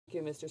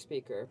Thank you, Mr.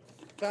 Speaker.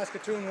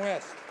 Saskatoon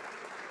West.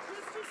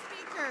 Mr.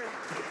 Speaker,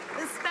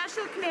 the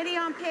Special Committee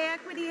on Pay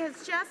Equity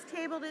has just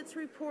tabled its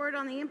report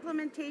on the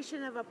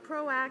implementation of a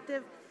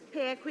proactive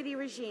pay equity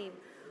regime.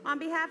 On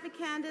behalf of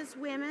Canada's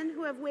women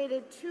who have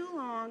waited too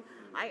long,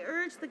 I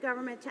urge the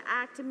government to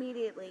act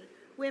immediately.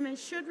 Women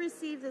should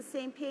receive the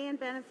same pay and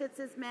benefits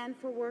as men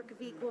for work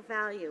of equal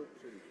value.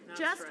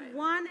 Just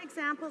one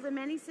example of the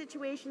many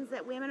situations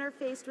that women are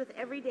faced with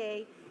every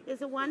day is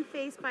the one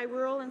faced by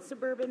rural and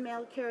suburban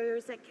mail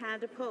carriers at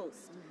Canada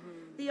Post.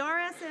 The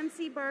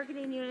RSMC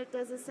bargaining unit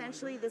does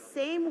essentially the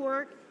same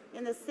work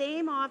in the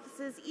same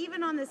offices,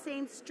 even on the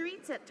same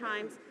streets at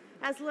times,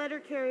 as letter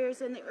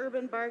carriers in the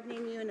urban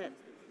bargaining unit.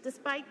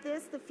 Despite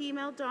this, the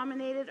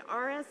female-dominated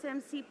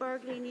RSMC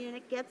bargaining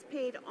unit gets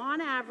paid,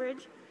 on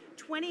average,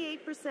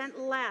 28%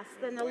 less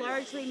than the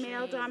largely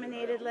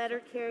male-dominated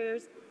letter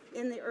carriers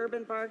in the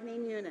urban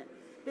bargaining unit.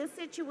 This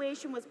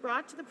situation was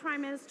brought to the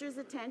Prime Minister's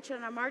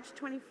attention on March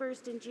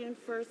 21st and June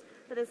 1st,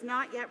 but has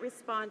not yet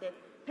responded.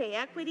 Pay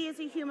equity is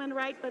a human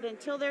right, but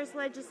until there's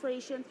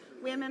legislation,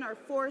 women are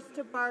forced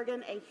to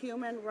bargain a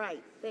human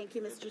right. Thank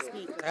you, Mr.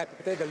 Speaker.